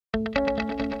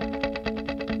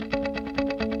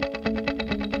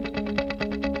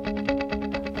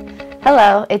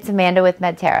Hello, it's Amanda with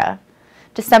MedTera.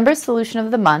 December's Solution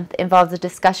of the Month involves a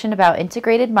discussion about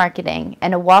integrated marketing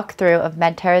and a walkthrough of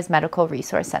MedTera's Medical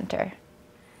Resource Center.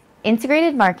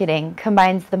 Integrated marketing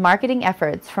combines the marketing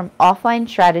efforts from offline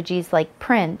strategies like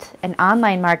print and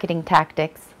online marketing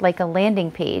tactics like a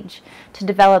landing page to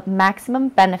develop maximum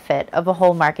benefit of a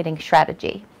whole marketing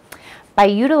strategy. By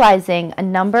utilizing a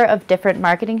number of different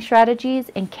marketing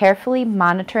strategies and carefully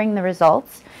monitoring the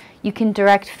results, you can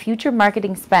direct future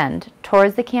marketing spend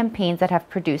towards the campaigns that have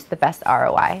produced the best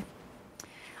ROI.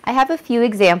 I have a few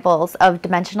examples of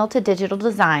dimensional to digital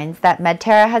designs that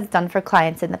MedTera has done for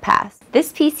clients in the past.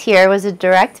 This piece here was a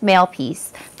direct mail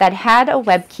piece that had a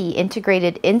web key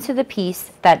integrated into the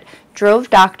piece that drove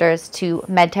doctors to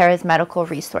MedTera's Medical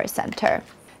Resource Center.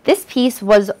 This piece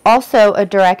was also a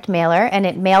direct mailer, and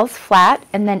it mails flat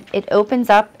and then it opens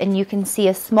up and you can see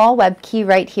a small web key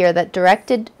right here that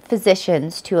directed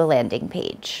physicians to a landing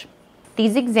page.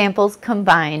 These examples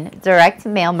combine direct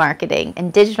mail marketing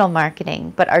and digital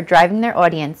marketing, but are driving their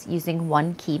audience using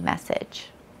one key message.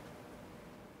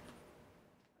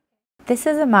 This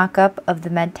is a mock-up of the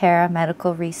MedTera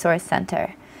Medical Resource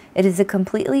Center. It is a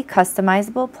completely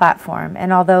customizable platform,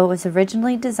 and although it was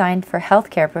originally designed for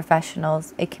healthcare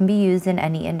professionals, it can be used in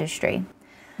any industry.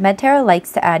 MedTera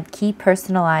likes to add key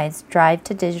personalized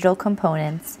drive-to-digital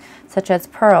components, such as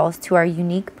pearls, to our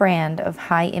unique brand of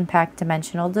high-impact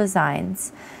dimensional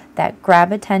designs that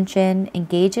grab attention,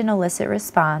 engage in illicit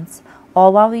response,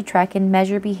 all while we track and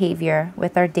measure behavior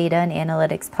with our data and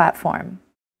analytics platform.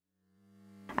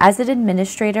 As an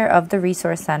administrator of the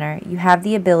Resource Center, you have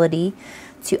the ability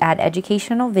to add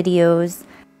educational videos,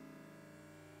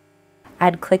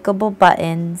 add clickable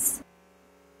buttons,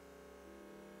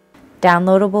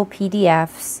 downloadable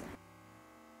PDFs,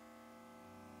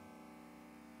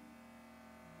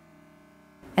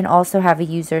 and also have a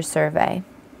user survey.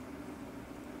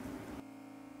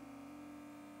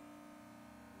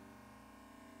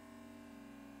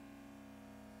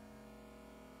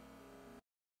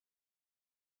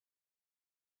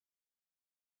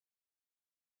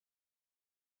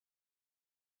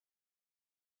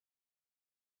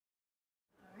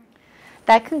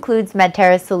 That concludes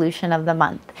MedTera's Solution of the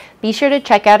Month. Be sure to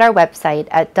check out our website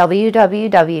at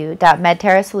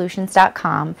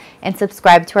www.medterasolutions.com and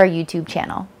subscribe to our YouTube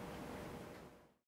channel.